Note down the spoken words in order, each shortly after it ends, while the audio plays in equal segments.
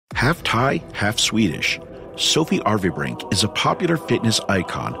Half Thai, half Swedish, Sophie Arvebrink is a popular fitness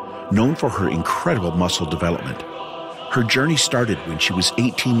icon known for her incredible muscle development. Her journey started when she was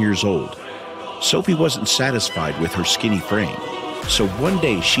 18 years old. Sophie wasn't satisfied with her skinny frame, so one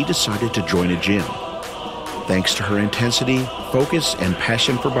day she decided to join a gym. Thanks to her intensity, focus, and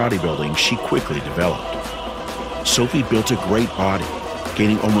passion for bodybuilding, she quickly developed. Sophie built a great body,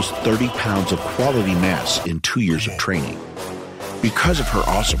 gaining almost 30 pounds of quality mass in 2 years of training. Because of her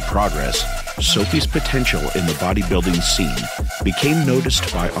awesome progress, Sophie's potential in the bodybuilding scene became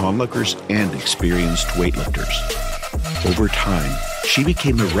noticed by onlookers and experienced weightlifters. Over time, she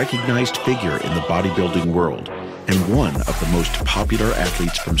became a recognized figure in the bodybuilding world and one of the most popular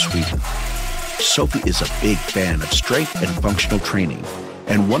athletes from Sweden. Sophie is a big fan of strength and functional training,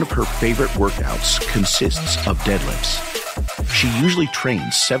 and one of her favorite workouts consists of deadlifts. She usually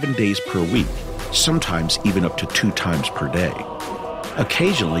trains 7 days per week, sometimes even up to 2 times per day.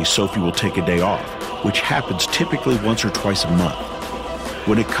 Occasionally, Sophie will take a day off, which happens typically once or twice a month.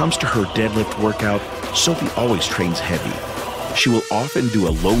 When it comes to her deadlift workout, Sophie always trains heavy. She will often do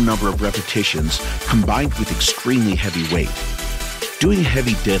a low number of repetitions combined with extremely heavy weight. Doing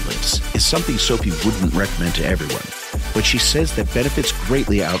heavy deadlifts is something Sophie wouldn't recommend to everyone, but she says that benefits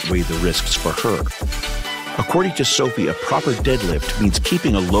greatly outweigh the risks for her. According to Sophie, a proper deadlift means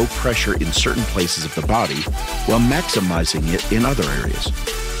keeping a low pressure in certain places of the body while maximizing it in other areas.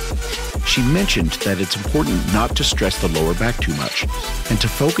 She mentioned that it's important not to stress the lower back too much and to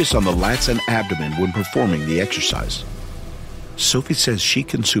focus on the lats and abdomen when performing the exercise. Sophie says she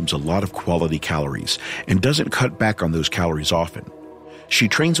consumes a lot of quality calories and doesn't cut back on those calories often. She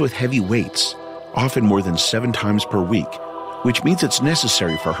trains with heavy weights, often more than 7 times per week, which means it's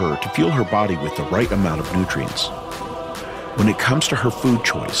necessary for her to fuel her body with the right amount of nutrients. When it comes to her food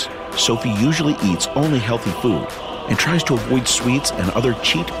choice, Sophie usually eats only healthy food and tries to avoid sweets and other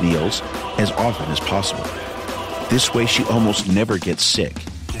cheat meals as often as possible. This way she almost never gets sick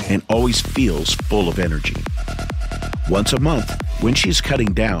and always feels full of energy. Once a month, when she's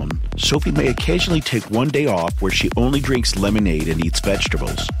cutting down, Sophie may occasionally take 1 day off where she only drinks lemonade and eats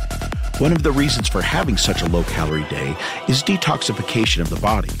vegetables. One of the reasons for having such a low-calorie day is detoxification of the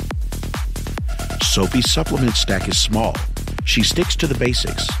body. Sophie's supplement stack is small. She sticks to the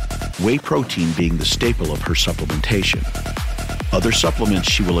basics, whey protein being the staple of her supplementation. Other supplements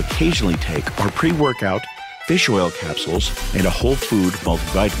she will occasionally take are pre-workout, fish oil capsules, and a whole food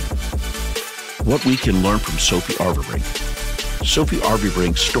multivitamin. What we can learn from Sophie Arvebrink. Sophie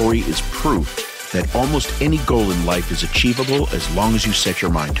Arvebrink's story is proof that almost any goal in life is achievable as long as you set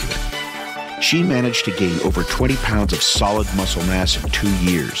your mind to it. She managed to gain over 20 pounds of solid muscle mass in 2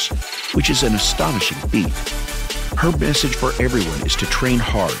 years, which is an astonishing feat. Her message for everyone is to train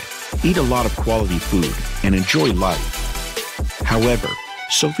hard, eat a lot of quality food, and enjoy life. However,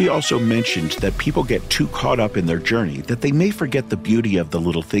 Sophie also mentioned that people get too caught up in their journey that they may forget the beauty of the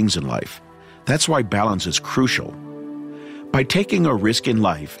little things in life. That's why balance is crucial. By taking a risk in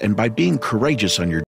life and by being courageous on your